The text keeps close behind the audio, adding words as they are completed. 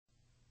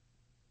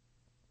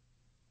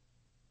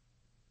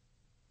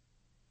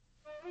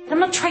I'm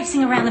not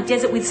traipsing around the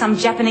desert with some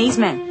Japanese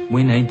man.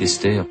 We need this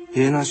deal.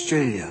 Here in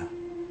Australia,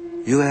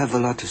 you have a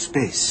lot of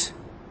space.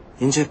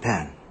 In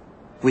Japan,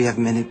 we have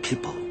many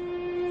people,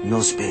 no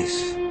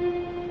space.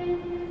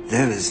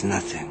 There is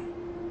nothing.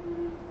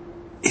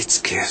 It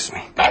scares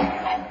me.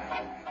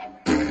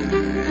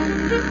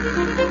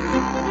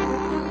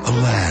 A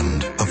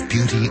land of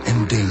beauty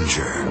and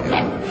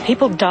danger.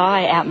 People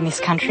die out in this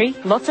country.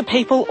 Lots of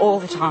people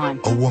all the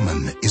time. A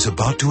woman is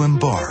about to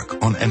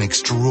embark on an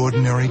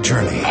extraordinary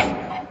journey.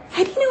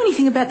 Hey, do you know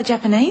anything about the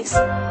Japanese?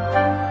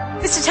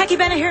 Mr.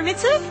 Takibana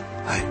Hiromitsu?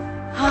 Hi.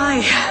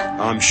 Hi.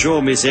 I'm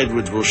sure Miss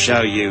Edwards will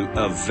show you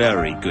a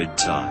very good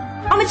time.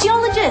 I'm a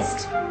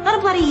geologist, not a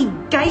bloody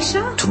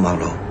geisha.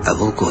 Tomorrow, I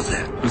will go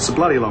there. It's a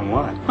bloody long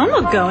way. I'm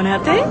not going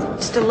out there.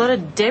 Just a lot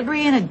of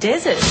debris in a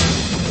desert.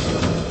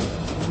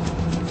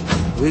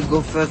 We'll go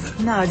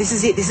further. No, this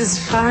is it. This is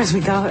as far as we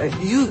go.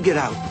 You get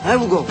out. I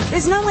will go.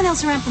 There's no one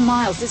else around for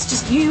miles. It's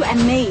just you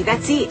and me.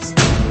 That's it.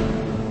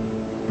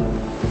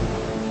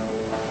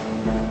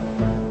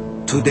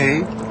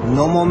 Today,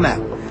 no more map.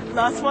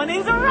 Last one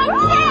is a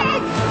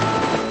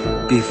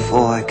rocket!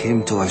 Before I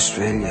came to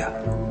Australia,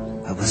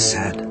 I was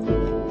sad.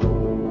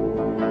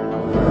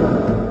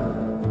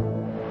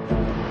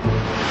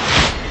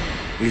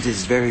 It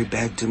is very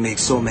bad to make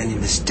so many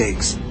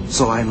mistakes,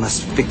 so I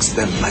must fix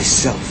them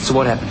myself. So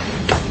what happened?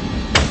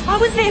 I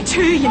was there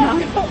too, you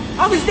know.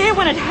 I was there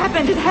when it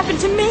happened. It happened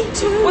to me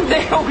too. What the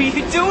hell were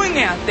you doing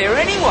out there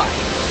anyway?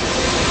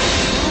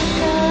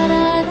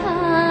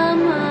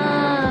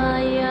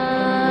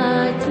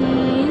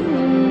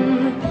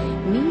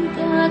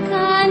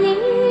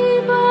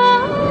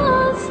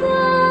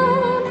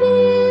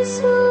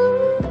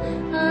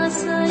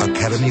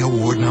 Academy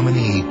Award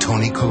nominee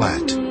Toni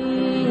Collette.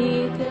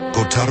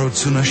 Gotaro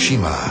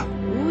Tsunashima.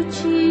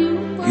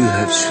 You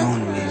have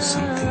shown me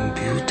something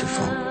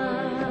beautiful.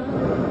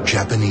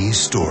 Japanese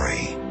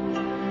story.